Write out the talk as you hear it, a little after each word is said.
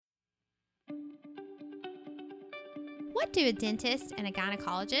What do a dentist and a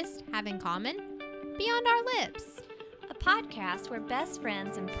gynecologist have in common? Beyond Our Lips. A podcast where best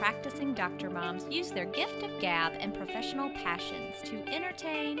friends and practicing doctor moms use their gift of gab and professional passions to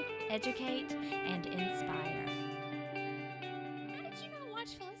entertain, educate, and inspire. How did you not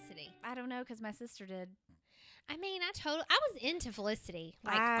watch Felicity? I don't know, because my sister did. I mean, I was into Felicity.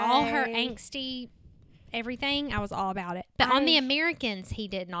 All her angsty everything, I was all about it. But on The Americans, he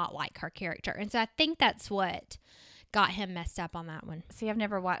did not like her character. And so I think that's what got him messed up on that one. See, I've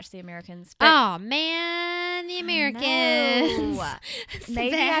never watched The Americans. Oh, man, The Americans.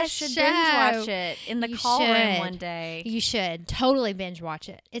 Maybe I should binge watch it in the call room one day. You should totally binge watch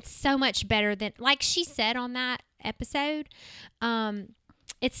it. It's so much better than, like she said on that episode,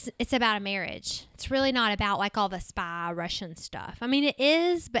 it's about a marriage. It's really not about like all the spy Russian stuff. I mean, it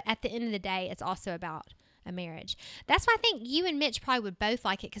is, but at the end of the day, it's also about a marriage. That's why I think you and Mitch probably would both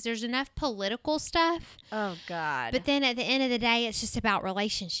like it, because there's enough political stuff. Oh, God. But then at the end of the day, it's just about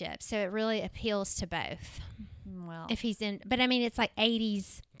relationships. So it really appeals to both. Well, If he's in, but I mean, it's like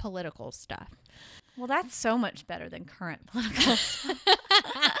 80s political stuff. well, that's so much better than current political stuff.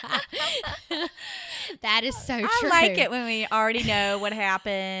 That is so I true. like it when we already know what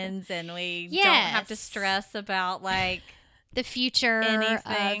happens and we don't have to stress about like the future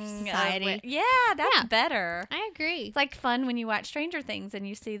anything. of society. That's better. I agree. It's like fun when you watch Stranger Things and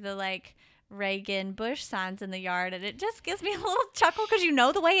you see the like Reagan Bush signs in the yard, and it just gives me a little chuckle because you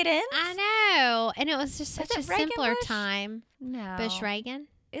know the way it ends. I know. And it was just such a Reagan simpler Bush? time. No. Bush Reagan?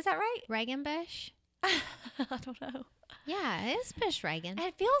 Is that right? Reagan Bush? I don't know. Yeah, it is Bush Reagan.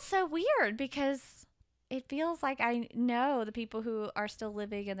 It feels so weird because it feels like I know the people who are still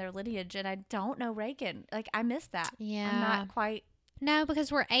living in their lineage, and I don't know Reagan. Like, I miss that. Yeah. I'm not quite. No,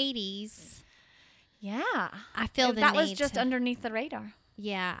 because we're 80s. Yeah. I feel the that need was just to, underneath the radar.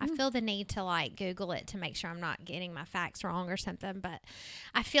 Yeah, I feel the need to like Google it to make sure I'm not getting my facts wrong or something, but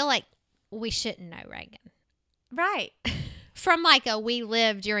I feel like we shouldn't know Reagan. Right. From like a we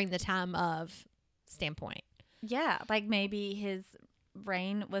lived during the time of standpoint. Yeah. Like maybe his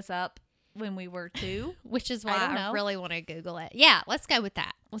reign was up when we were 2. Which is I why don't I know. really want to Google it. Yeah, let's go with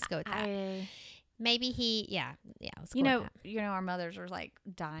that. Let's go with that. I, Maybe he, yeah. Let's you go know, with that. our mothers are like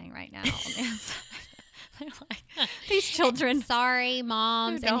dying right now. They're like, these children. Sorry,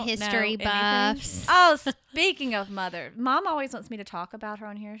 moms who and don't history know buffs. anything. Oh, speaking of mother, Mom always wants me to talk about her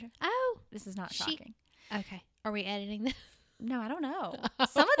on here. Oh, This is not shocking. okay. Are we editing this? No, I don't know.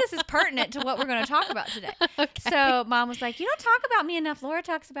 Some of this is pertinent to what we're going to talk about today. Okay. So Mom was like, you don't talk about me enough. Laura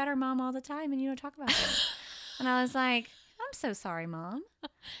talks about her mom all the time, and you don't talk about me. And I was like, I'm so sorry, Mom.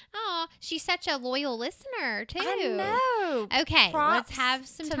 Oh, she's such a loyal listener, too. I know. Okay, Props let's have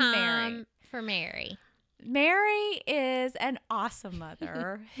some to time Mary. for Mary. Mary is an awesome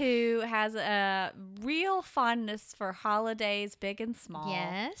mother who has a real fondness for holidays, big and small.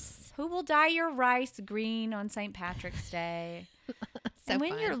 Yes. Who will dye your rice green on St. Patrick's Day. So and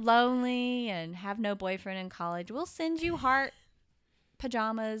when fun. you're lonely and have no boyfriend in college, we'll send you heart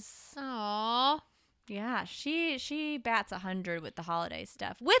pajamas. Aw. Yeah, she bats 100 with the holiday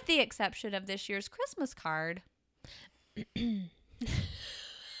stuff, with the exception of this year's Christmas card.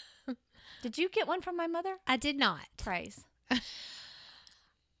 Did you get one from my mother? I did not. Praise.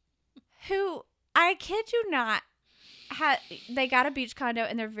 Who, I kid you not, they got a beach condo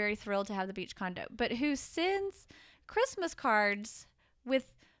and they're very thrilled to have the beach condo, but who sends Christmas cards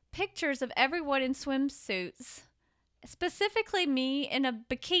with pictures of everyone in swimsuits, specifically me in a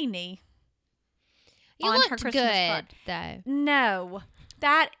bikini. You on her looked Christmas good, card. though. No,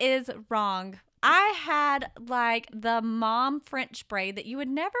 that is wrong. I had like the mom French braid that you would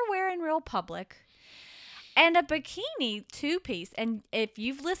never wear in real public, and a bikini 2-piece. And if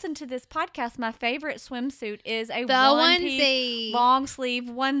you've listened to this podcast, my favorite swimsuit is a one-piece onesie. long sleeve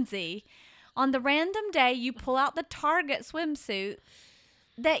onesie. On the random day, you pull out the Target swimsuit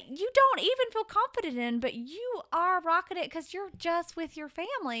that you don't even feel confident in, but you are rocking it because you're just with your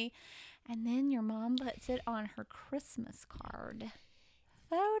family. And then your mom puts it on her Christmas card.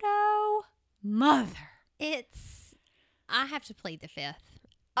 Photo mother. I have to plead the fifth.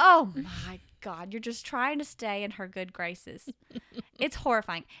 Oh my God. You're just trying to stay in her good graces. It's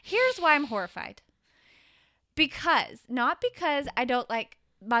horrifying. Here's why I'm horrified. Not because I don't like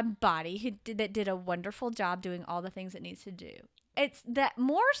my body, that did a wonderful job doing all the things it needs to do. It's that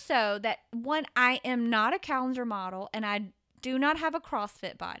more so that, one, I am not a calendar model and I do not have a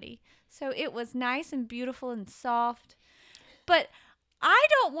CrossFit body. So it was nice and beautiful and soft. But I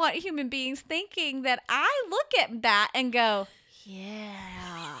don't want human beings thinking that I look at that and go,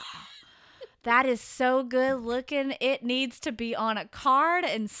 yeah. That is so good looking. It needs to be on a card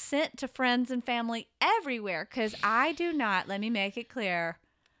and sent to friends and family everywhere. Because I do not, let me make it clear,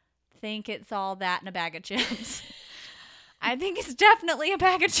 think it's all that in a bag of chips. I think it's definitely a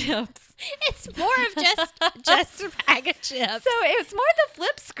bag of chips. It's more of just a bag of chips. So it's more the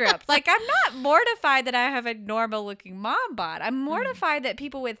flip script. Like, I'm not mortified that I have a normal looking mom bod. I'm mortified that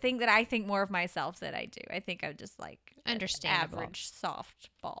people would think that I think more of myself than I do. I think I'm just like Understandable. average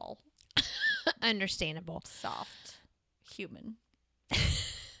soft ball. Understandable. Soft human.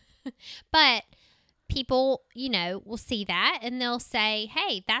 But people, will see that and they'll say,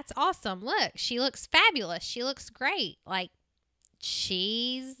 hey, that's awesome. Look, she looks fabulous. She looks great. Like,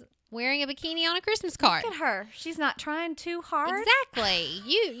 she's wearing a bikini on a Christmas card. Look at her. She's not trying too hard.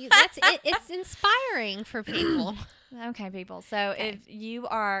 Exactly. That's it. It's inspiring for people. Okay, people. So if you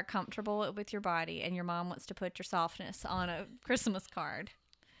are comfortable with your body and your mom wants to put your softness on a Christmas card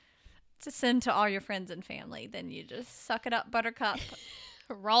to send to all your friends and family, then you just suck it up, buttercup.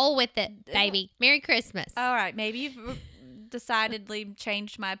 Roll with it, baby. Merry Christmas. All right. Maybe you've decidedly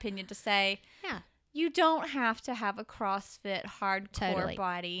changed my opinion to say, yeah, you don't have to have a CrossFit hardcore Totally.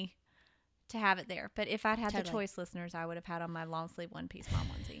 body to have it there. But if I'd had the Totally. choice, listeners, I would have had on my long sleeve one piece mom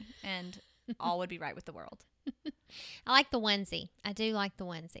onesie, and all would be right with the world. I like the onesie. I do like the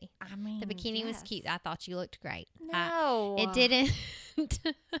onesie. I mean, The bikini was yes. cute. I thought you looked great. No, It didn't.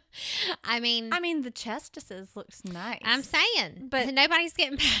 I mean, the chestises looks nice. I'm saying, but- but nobody's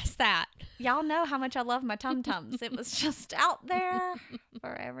getting past that. y'all know how much I love my tum tums. It was just out there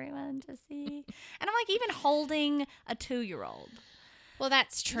for everyone to see, and I'm like even holding a 2-year-old. Well,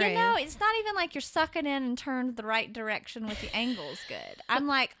 that's true. You know, it's not even like you're sucking in and turned the right direction with the angles good. I'm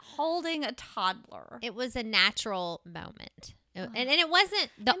like holding a toddler. It was a natural moment. And it wasn't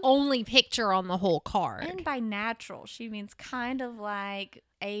the only picture on the whole card. And by natural, she means kind of like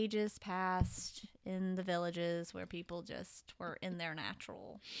ages past in the villages where people just were in their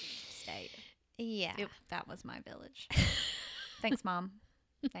natural state. Yeah. That was my village. Thanks, Mom.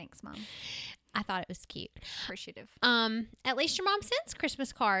 Thanks, Mom. I thought it was cute. Appreciative. At least your mom sends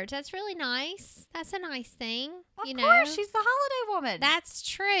Christmas cards. That's really nice. That's a nice thing. Of course, she's the holiday woman. That's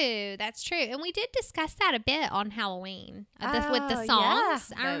true. That's true. And we did discuss that a bit on Halloween with the Oh,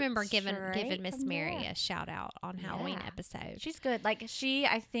 songs. yeah. I remember That's giving straight Miss from Mary there. a shout out on Halloween Yeah. episode. She's good. Like she,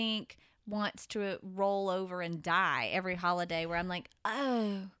 I think, wants to roll over and die every holiday. Where I'm like,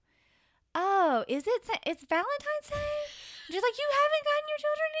 is it? It's Valentine's Day. And she's like, you haven't gotten your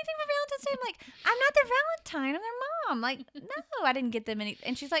children anything for Valentine's Day. I'm like, I'm not their Valentine. I'm their mom. Like, no, I didn't get them any.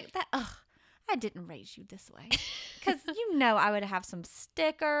 And she's like, I didn't raise you this way. Because I would have some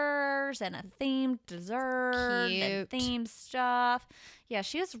stickers and a themed dessert and Cute. themed stuff. Yeah,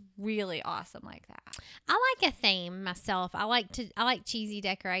 she was really awesome like that. I like a theme myself. I like cheesy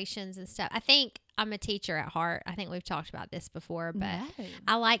decorations and stuff. I think I'm a teacher at heart. I think we've talked about this before, but No.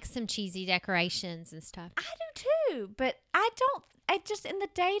 I like some cheesy decorations and stuff. I do too, but I just in the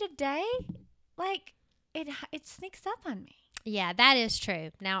day to day, like it sneaks up on me. Yeah, that is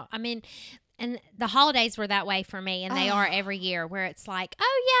true. Now, I mean, and the holidays were that way for me, and they are every year, where it's like,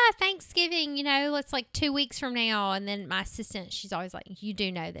 oh yeah, Thanksgiving, it's like 2 weeks from now. And then my assistant, she's always like, you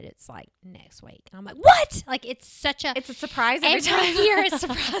do know that it's like next week. And I'm like, what? Like, it's a surprise every time. year. It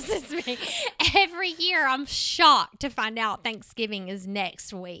surprises me. Every year I'm shocked to find out Thanksgiving is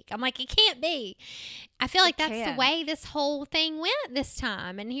next week. I'm like, it can't be. I feel like that's the way this whole thing went this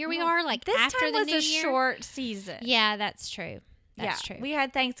time. And here we are, like, This after time the was new a year. short season. Yeah, that's true. That's true. We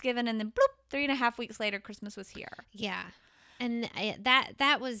had Thanksgiving, and then bloop, 3.5 weeks later, Christmas was here. Yeah. And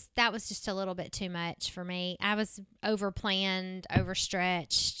that was just a little bit too much for me. I was overplanned,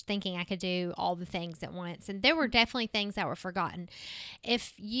 overstretched, thinking I could do all the things at once. And there were definitely things that were forgotten.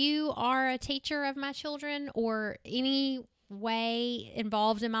 If you are a teacher of my children or any way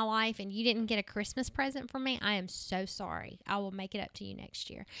involved in my life and you didn't get a Christmas present from me, I am so sorry. I will make it up to you next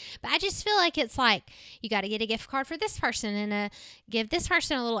year. But I just feel like it's like you got to get a gift card for this person and give this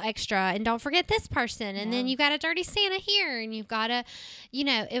person a little extra, and don't forget this person, and then you got a dirty Santa here, and you've got to,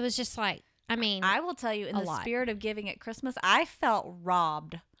 it was just like, I mean, I will tell you, in the lot. spirit of giving at Christmas, I felt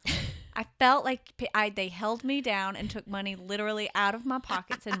robbed. I felt like they held me down and took money literally out of my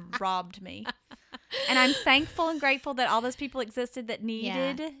pockets and robbed me. And I'm thankful and grateful that all those people existed that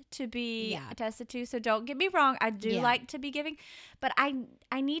needed to be attested to. So don't get me wrong. I do like to be giving. But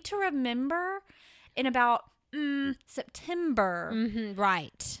I need to remember in about September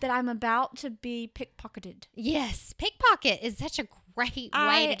right, that I'm about to be pickpocketed. Yes, pickpocket is such a great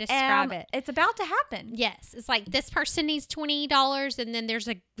way to describe it. It's about to happen. Yes, it's like this person needs $20, and then there's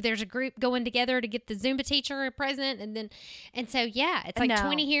a group going together to get the Zumba teacher a present, and so yeah, it's like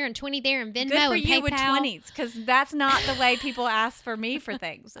 20 here and 20 there, and Venmo Good for and you PayPal. with 20s, because that's not the way people ask for me for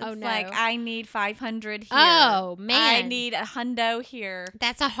things. It's like I need 500 here. Oh man, I need a hundo here.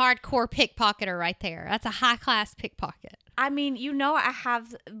 That's a hardcore pickpocketer right there. That's a high class pickpocket. I mean, I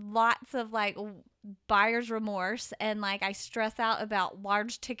have lots of like buyer's remorse, and like I stress out about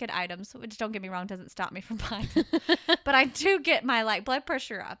large ticket items, which, don't get me wrong, doesn't stop me from buying them. But I do get my like blood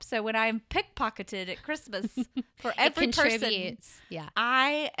pressure up. So when I'm pickpocketed at Christmas for every person,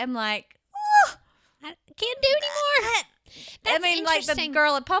 I am like, oh, I can't do anymore. I mean, like the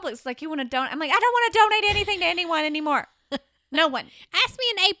girl at Publix, like, you want to donate? I'm like, I don't want to donate anything to anyone anymore. No one. Ask me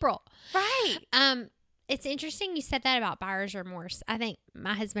in April. Right. It's interesting you said that about buyer's remorse. I think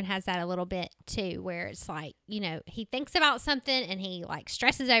my husband has that a little bit too, where it's like, he thinks about something and he like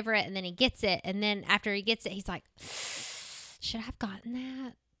stresses over it, and then he gets it. And then after he gets it, he's like, should I have gotten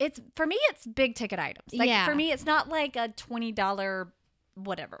that? For me, it's big ticket items. Like for me, it's not like a $20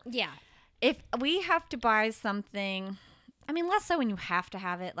 whatever. Yeah. If we have to buy something, I mean, less so when you have to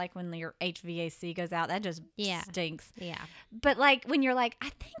have it, like when your HVAC goes out, that just stinks. Yeah. But like when you're like,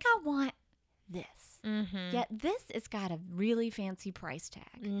 I think I want this. Mm-hmm. Yet this has got a really fancy price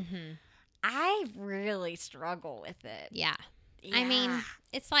tag. Mm-hmm. I really struggle with it. Yeah. I mean,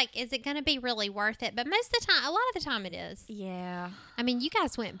 it's like, is it going to be really worth it? But most of the time, a lot of the time it is. Yeah. I mean, you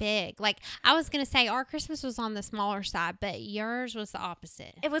guys went big. Like, I was going to say our Christmas was on the smaller side, but yours was the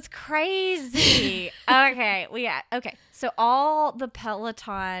opposite. It was crazy. Okay. Okay. So all the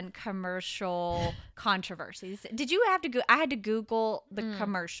Peloton commercial controversies. Did you have to I had to Google the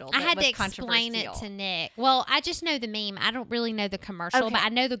commercial. I had to explain it to Nick. Well, I just know the meme. I don't really know the commercial, but I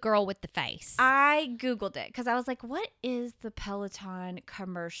know the girl with the face. I Googled it because I was like, what is the Peloton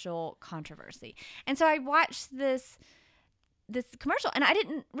commercial controversy? And so I watched this commercial, and I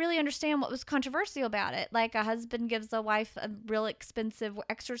didn't really understand what was controversial about it. Like, a husband gives the wife a real expensive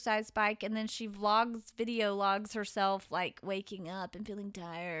exercise bike, and then she video logs herself like waking up and feeling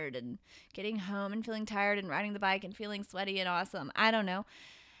tired, and getting home and feeling tired, and riding the bike and feeling sweaty and awesome. I don't know.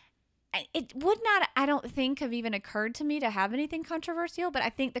 It would not, I don't think, have even occurred to me to have anything controversial, but I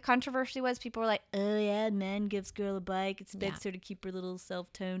think the controversy was people were like, oh yeah, man gives girl a bike, expects her to keep her little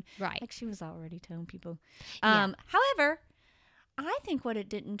self-tone. Right. Like, she was already toned, people. However, I think what it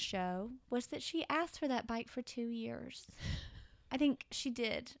didn't show was that she asked for that bike for 2 years. I think she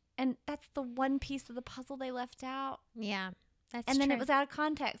did. And that's the one piece of the puzzle they left out. Yeah. That's and then true. it was out of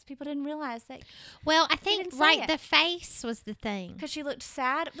context. People didn't realize that. Well, I think the face was the thing. Because she looked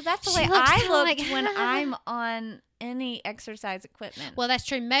sad. But that's the way I looked when I'm on any exercise equipment. Well, that's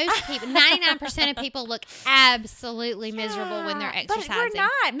true. Most people, 99% of people look absolutely miserable when they're exercising. But we're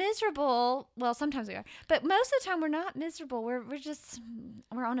not miserable. Well, sometimes we are. But most of the time we're not miserable. We're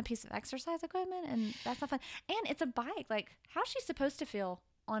on a piece of exercise equipment, and that's not fun. And it's a bike. Like, how's she supposed to feel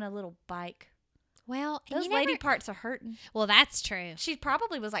on a little bike? Well, those lady parts are hurting. Well, that's true. She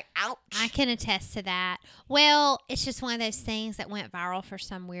probably was like, ouch. I can attest to that. Well, it's just one of those things that went viral for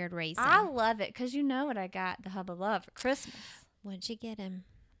some weird reason. I love it because you know what I got the hub of love for Christmas. What'd you get him?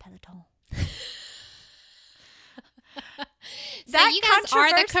 Peloton. So you guys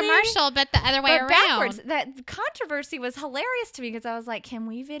are the commercial, but the other way around. Backwards. That controversy was hilarious to me because I was like, can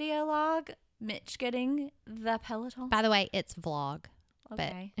we video log Mitch getting the Peloton? By the way, it's vlog.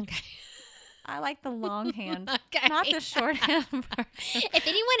 Okay. But, okay. I like the long-hand, not the shorthand version. If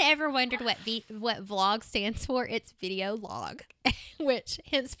anyone ever wondered what vlog stands for, it's video log, which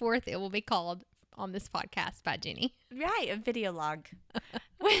henceforth it will be called on this podcast by Jenny. Right, a video log.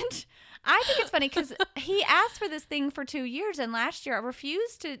 Which I think it's funny because he asked for this thing for 2 years, and last year I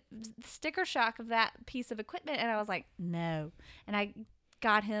refused to sticker shock of that piece of equipment, and I was like, no. And I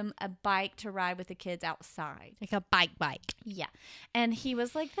got him a bike to ride with the kids outside. Like a bike. Yeah. And he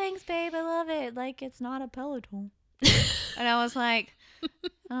was like, thanks, babe. I love it. Like, it's not a Peloton. And I was like,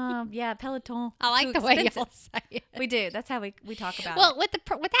 yeah, Peloton. I like the way y'all say it. We do. That's how we talk about it. Well, with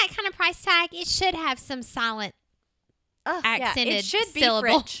that kind of price tag, it should have some silent accented it should syllable. Be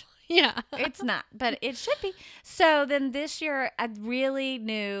French. Yeah. It's not, but it should be. So then this year, I really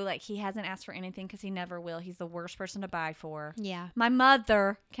knew, like, he hasn't asked for anything because he never will. He's the worst person to buy for. Yeah. My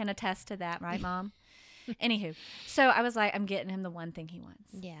mother can attest to that, right, Mom? Anywho, so I was like, I'm getting him the one thing he wants.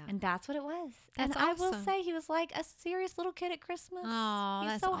 Yeah. And that's what it was. That's and awesome. I will say he was like a serious little kid at Christmas. Oh,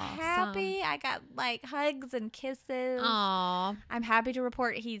 He's that's so awesome. happy. I got like hugs and kisses. Aw. I'm happy to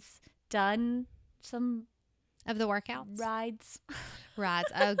report he's done some of the workouts. Rides.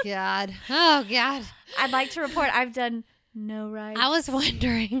 Oh, God. Oh, God. I'd like to report I've done No rights. I was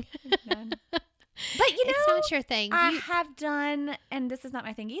wondering. None. But you know, it's not your thing. I have done, and this is not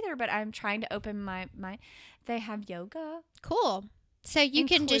my thing either, but I'm trying to open my they have yoga. Cool. So you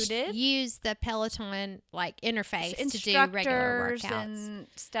can just included. use the Peloton like interface to do regular Instructors workouts. and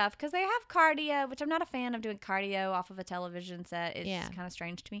stuff, because they have cardio, which I'm not a fan of doing cardio off of a television set. It's kind of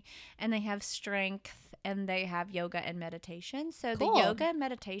strange to me. And they have strength, and they have yoga and meditation. So Cool. the yoga and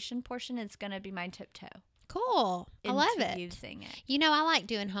meditation portion is going to be my tiptoe. Cool. I love it. Using it. You know, I like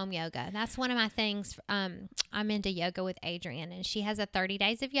doing home yoga. That's one of my things. I'm into yoga with Adrienne, and she has a 30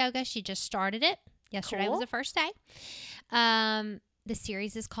 days of yoga. She just started it. Yesterday was the first day. The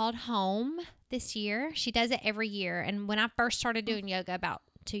series is called Home this year. She does it every year. And when I first started doing yoga about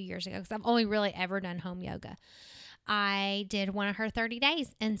 2 years ago, because I've only really ever done home yoga, I did one of her 30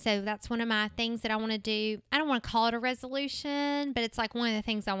 days. And so that's one of my things that I want to do. I don't want to call it a resolution, but it's like one of the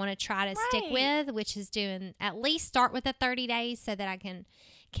things I want to try to stick with, which is doing at least start with the 30 days so that I can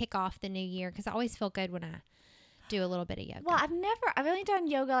kick off the new year. Because I always feel good when I do a little bit of yoga. Well, I've only done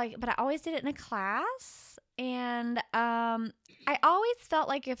yoga, but I always did it in a class. And I always felt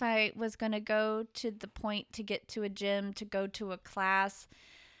like if I was going to go to the point to get to a gym, to go to a class,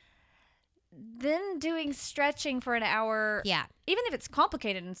 then doing stretching for an hour, even if it's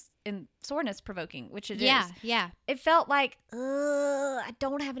complicated and soreness provoking, which it is, it felt like, I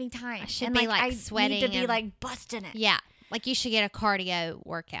don't have any time. I should be like sweating. I need to be like busting it. Yeah. Like you should get a cardio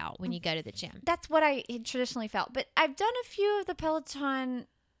workout when you go to the gym. That's what I traditionally felt. But I've done a few of the Peloton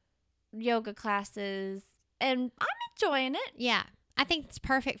yoga classes, and I'm enjoying it. Yeah. I think it's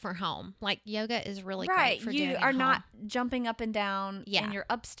perfect for home. Like yoga is really great for doing you at are home. not jumping up and down in your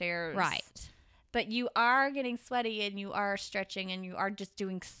upstairs. Right. But you are getting sweaty, and you are stretching, and you are just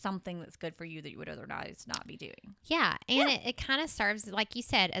doing something that's good for you that you would otherwise not be doing. Yeah. And it kind of serves, like you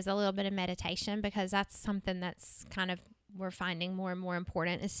said, as a little bit of meditation, because that's something that's kind of we're finding more and more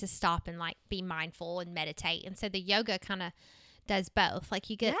important is to stop and like be mindful and meditate. And so the yoga kind of does both. Like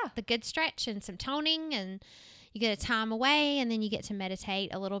you get the good stretch and some toning, and you get a time away, and then you get to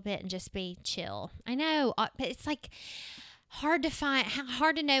meditate a little bit and just be chill. I know, but it's like hard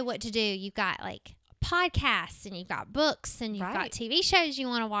to know what to do. You've got like podcasts, and you've got books, and you've got TV shows you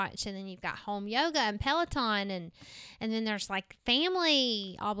want to watch, and then you've got home yoga and Peloton, and then there's like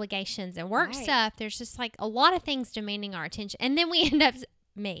family obligations and work stuff. There's just like a lot of things demanding our attention, and then we end up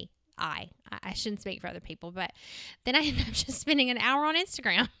I shouldn't speak for other people, but then I end up just spending an hour on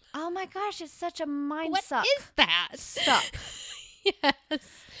Instagram. Oh my gosh, it's such a mind what suck. What is that? Suck.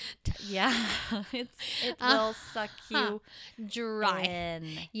 Yes. Yeah. It will suck you dry. in.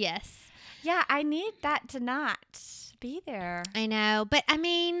 Yes. Yeah, I need that to not be there. I know. But I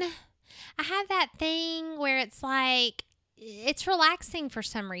mean, I have that thing where it's like, it's relaxing for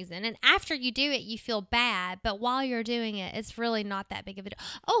some reason. And after you do it, you feel bad. But while you're doing it, it's really not that big of a deal.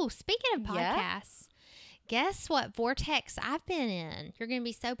 Oh, speaking of podcasts, guess what vortex I've been in? You're going to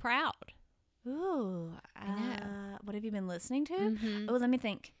be so proud. Ooh. I know. What have you been listening to? Mm-hmm. Oh, let me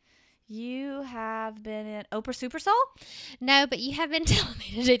think. You have been in Oprah Super Soul? No, but you have been telling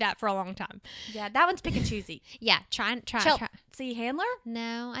me to do that for a long time. Yeah, that one's pick and choosy. Yeah, try. Chelsea Handler?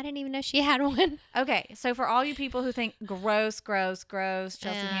 No, I didn't even know she had one. Okay, so for all you people who think gross, Chelsea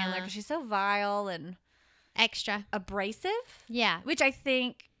Handler, because she's so vile and extra abrasive. Yeah. Which I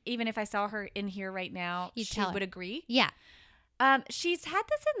think, even if I saw her in here right now, You'd she tell her. would agree. Yeah. She's had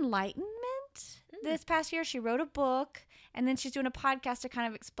this enlightenment this past year. She wrote a book, and then she's doing a podcast to kind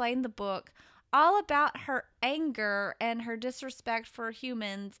of explain the book, all about her anger and her disrespect for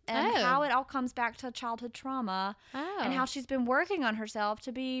humans, and how it all comes back to childhood trauma, and how she's been working on herself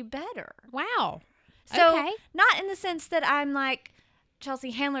to be better. Wow. So not in the sense that I'm like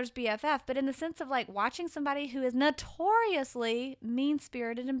Chelsea Handler's BFF, but in the sense of like watching somebody who is notoriously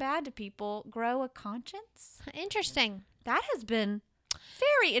mean-spirited and bad to people grow a conscience. Interesting. That has been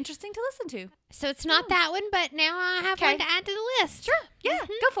very interesting to listen to. So it's not that one, but now I have one to add to the list. Sure. Yeah,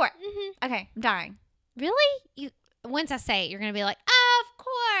 go for it. Mm-hmm. Okay, I'm dying. Really? Once I say it, you're going to be like, of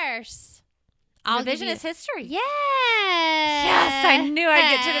course. Revisionist history. Yes. Yes, I knew I'd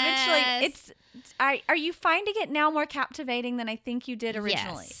get to it eventually. Are you finding it now more captivating than I think you did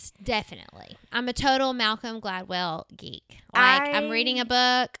originally? Yes, definitely. I'm a total Malcolm Gladwell geek. Like, I'm reading a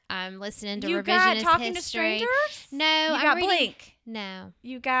book. I'm listening to revisionist history. You got Talking to Strangers? No, I'm got reading, Blink? No.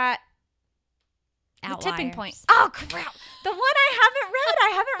 You got Outliers. The Tipping Point. Oh, crap. The one I haven't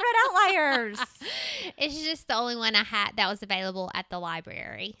read Outliers. It's just the only one I had that was available at the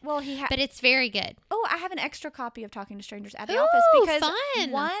library. Well, but it's very good. Oh, I have an extra copy of Talking to Strangers at the office because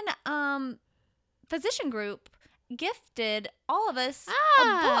fun. one physician group gifted all of us a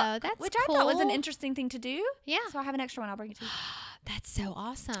Oh, book, that's which I thought was an cool. interesting thing to do. Yeah. So I have an extra one. I'll bring it to you. That's so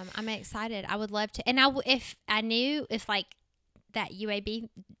awesome. I'm excited. I would love to. And if I knew if like that UAB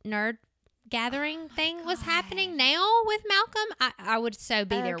nerd gathering thing was happening now with Malcolm, I would so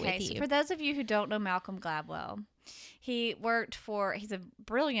be there with you. So for those of you who don't know Malcolm Gladwell, he's a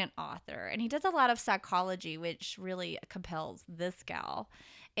brilliant author, and he does a lot of psychology, which really compels this gal.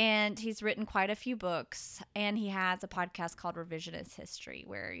 And he's written quite a few books, and he has a podcast called Revisionist History,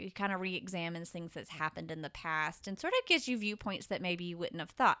 where he kind of re-examines things that's happened in the past and sort of gives you viewpoints that maybe you wouldn't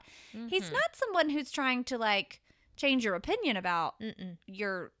have thought. Mm-hmm. He's not someone who's trying to like change your opinion about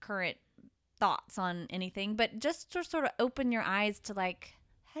your current thoughts on anything, but just to sort of open your eyes to like,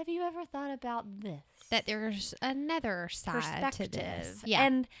 have you ever thought about this? That there's another side to this. Yeah.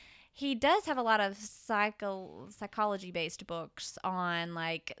 And he does have a lot of psychology-based books on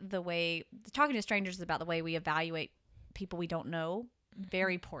like the way talking to strangers about the way we evaluate people we don't know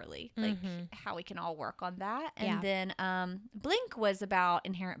very poorly, like how we can all work on that. And then Blink was about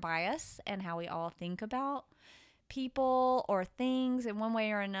inherent bias and how we all think about people or things in one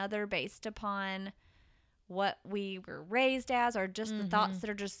way or another based upon what we were raised as, or just the thoughts that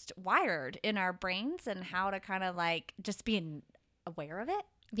are just wired in our brains, and how to kind of like just being aware of it.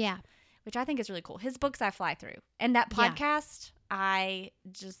 Yeah. Which I think is really cool. His books I fly through. And that podcast, I've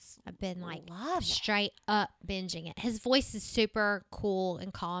been like straight up binging it. His voice is super cool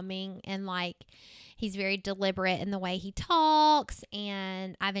and calming, and like he's very deliberate in the way he talks,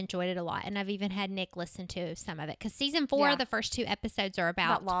 and I've enjoyed it a lot. And I've even had Nick listen to some of it, because season 4, the first 2 episodes are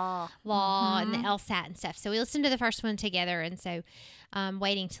about law and the LSAT and stuff. So we listened to the first one together, and so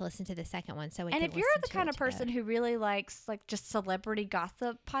waiting to listen to the second one. So we and can if you're the kind of person who really likes like just celebrity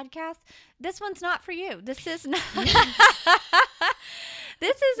gossip podcasts, this one's not for you. This is not.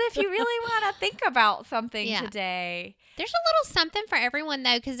 This is if you really want to think about something today. There's a little something for everyone,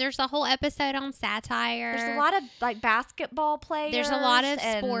 though, because there's a whole episode on satire. There's a lot of like basketball players. There's a lot of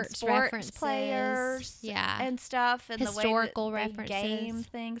sports references. players, and stuff, and historical the way that references. They game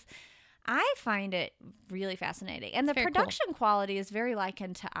things. I find it really fascinating, and the very production quality is very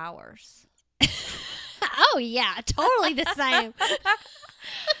likened to ours. Oh yeah, totally the same.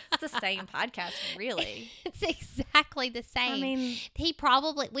 It's the same podcast, really. It's exactly the same. I mean, we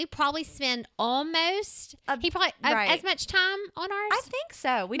probably spend almost as much time on ours. I think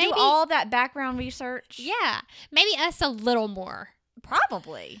so. We do all that background research. Yeah, maybe us a little more.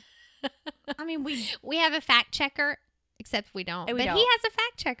 Probably. I mean, we have a fact checker, except we don't. He has a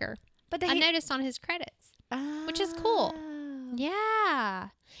fact checker. But I noticed on his credits, which is cool. Yeah.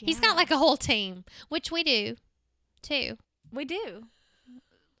 He's got like a whole team, which we do too. We do.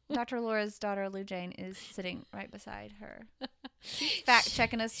 Dr. Laura's daughter, Lou Jane, is sitting right beside her. She's fact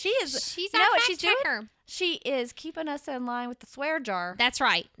checking us. She's our fact checker. Doing? She is keeping us in line with the swear jar. That's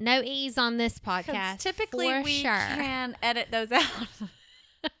right. No E's on this podcast. Typically, we can edit those out.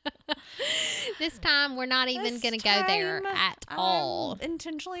 This time, we're not even going to go there at all. I'm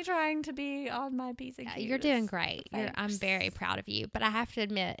intentionally trying to be on my P's and Q's. You're doing great. I'm very proud of you. But I have to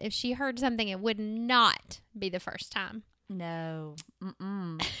admit, if she heard something, it would not be the first time. No.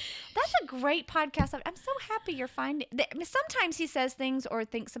 That's a great podcast. I'm so happy you're finding. I mean, sometimes he says things or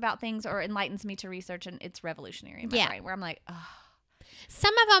thinks about things or enlightens me to research, and it's revolutionary in my brain, where I'm like, oh.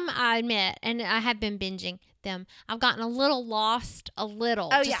 Some of them, I admit, and I have been binging them, I've gotten a little lost,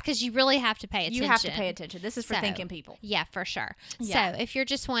 just because you really have to pay attention. You have to pay attention. This is for thinking people. Yeah, for sure. Yeah. So if you're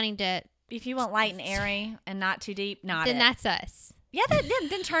just wanting to... If you want light and airy and not too deep, then that's us. Yeah,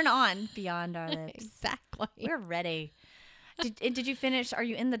 then turn on Beyond Our Lips. Exactly. We're ready. Did you finish? Are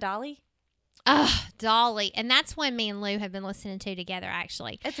you in the Dolly? Dolly. And that's one me and Lou have been listening to together,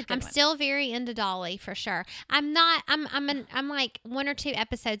 actually. It's a good I'm still very into Dolly, for sure. I'm like 1 or 2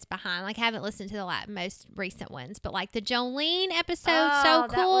 episodes behind. Like, I haven't listened to the most recent ones, but like the Jolene episode, so cool.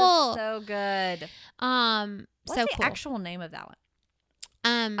 That was so good. What's the actual name of that one?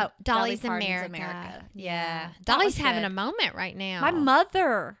 Dolly's America. Yeah. Dolly's having a moment right now. My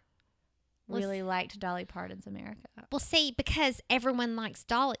mother really liked Dolly Parton's America. Well, see, because everyone likes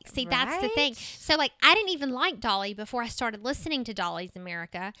Dolly. See, that's the thing. So, like, I didn't even like Dolly before I started listening to Dolly's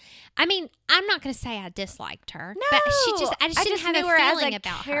America. I mean, I'm not going to say I disliked her. No, but I just didn't have a feeling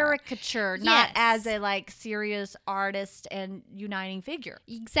about her. Caricature, not as a like serious artist and uniting figure.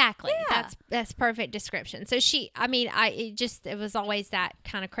 Exactly. Yeah. That's perfect description. So it was always that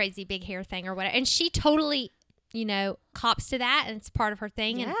kind of crazy big hair thing or whatever, and she totally, cops to that, and it's part of her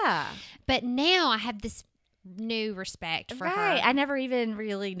thing. Yeah. But now I have this new respect for her. Right. I never even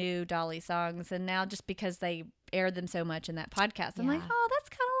really knew Dolly songs, and now just because they aired them so much in that podcast, I'm like, oh, that's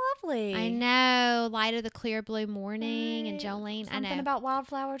kind of lovely. I know. Light of the Clear Blue Morning and Jolene. Something I know. about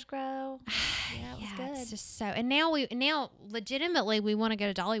wildflowers grow. Yeah, it was good. It's just so. And now legitimately we want to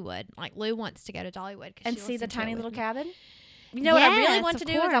go to Dollywood. Like Lou wants to go to Dollywood And see the tiny little me. cabin. You know what I really want to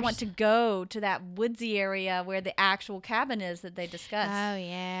do is I course. want to go to that woodsy area where the actual cabin is that they discussed. Oh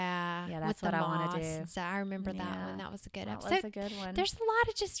yeah, Yeah, that's with what the I wanna moss do. and stuff. I remember that Yeah. one. That was a good That episode. was a good one. There's a lot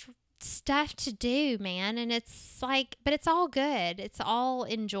of just stuff to do, man, and it's like, but it's all good. It's all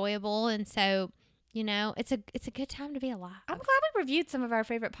enjoyable, and so it's a good time to be alive. I'm glad we reviewed some of our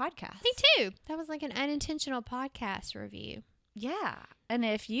favorite podcasts. Me too. That was like an unintentional podcast review. Yeah. And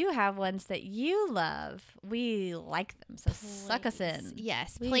if you have ones that you love, we like them. So suck us in.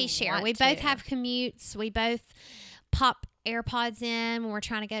 Yes, We please share. want We both to. have commutes. We both pop AirPods in when we're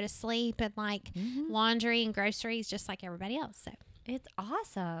trying to go to sleep and like laundry and groceries just like everybody else. So It's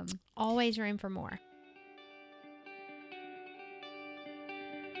awesome. always room for more.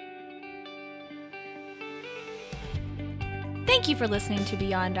 Thank you for listening to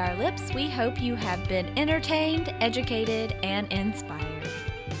Beyond Our Lips. We hope you have been entertained, educated, and inspired.